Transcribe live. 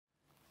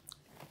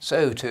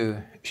So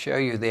to show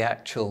you the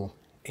actual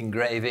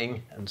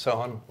engraving and so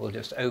on, we'll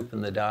just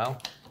open the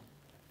dial.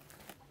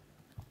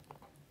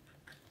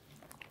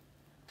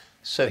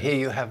 So here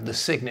you have the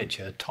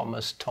signature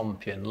Thomas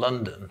Tompion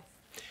London,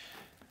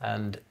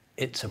 and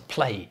it's a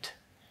plate,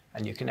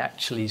 and you can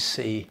actually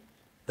see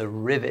the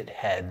rivet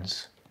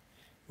heads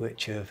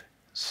which have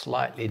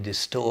slightly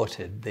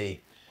distorted the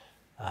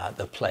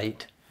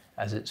plate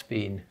as it's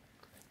been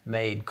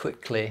made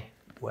quickly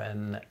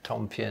when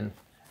Tompion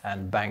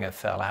and Banger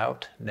fell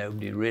out.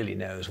 Nobody really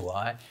knows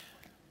why.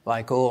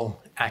 Like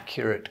all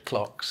accurate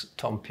clocks,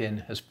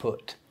 Tompion has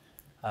put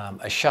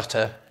a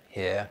shutter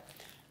here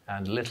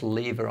and a little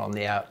lever on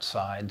the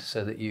outside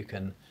so that you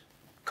can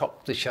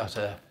cock the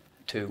shutter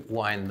to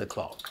wind the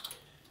clock.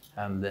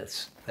 And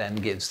this then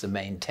gives the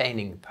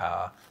maintaining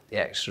power, the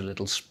extra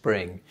little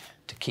spring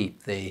to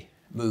keep the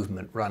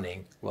movement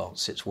running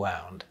whilst it's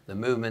wound. The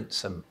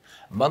movement's a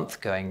month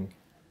going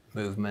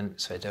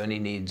movement, so it only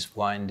needs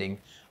winding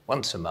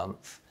once a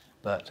month,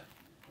 but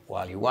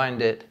while you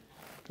wind it,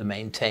 the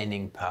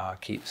maintaining power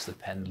keeps the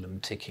pendulum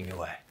ticking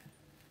away.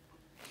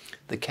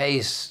 The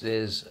case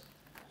is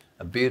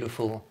a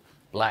beautiful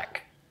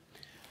black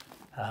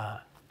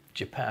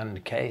Japan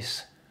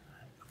case,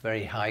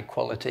 very high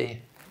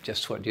quality,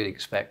 just what you'd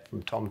expect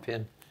from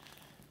Tompion,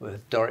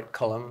 with Doric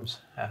columns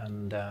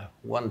and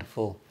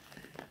wonderful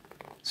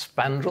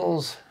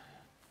spandrels.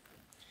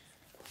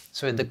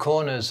 So in the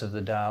corners of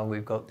the dial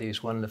we've got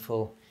these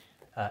wonderful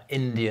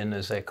Indian,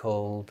 as they're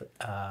called,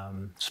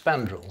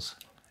 spandrels,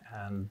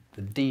 and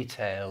the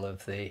detail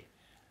of the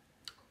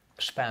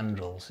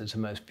spandrels is the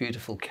most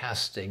beautiful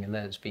casting, and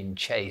then it's been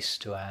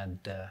chased to add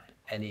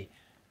any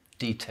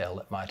detail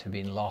that might have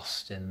been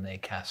lost in the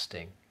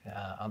casting.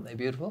 Aren't they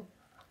beautiful?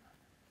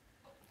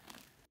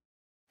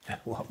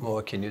 What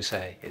more can you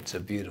say? It's a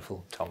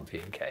beautiful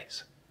Tompion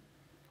case.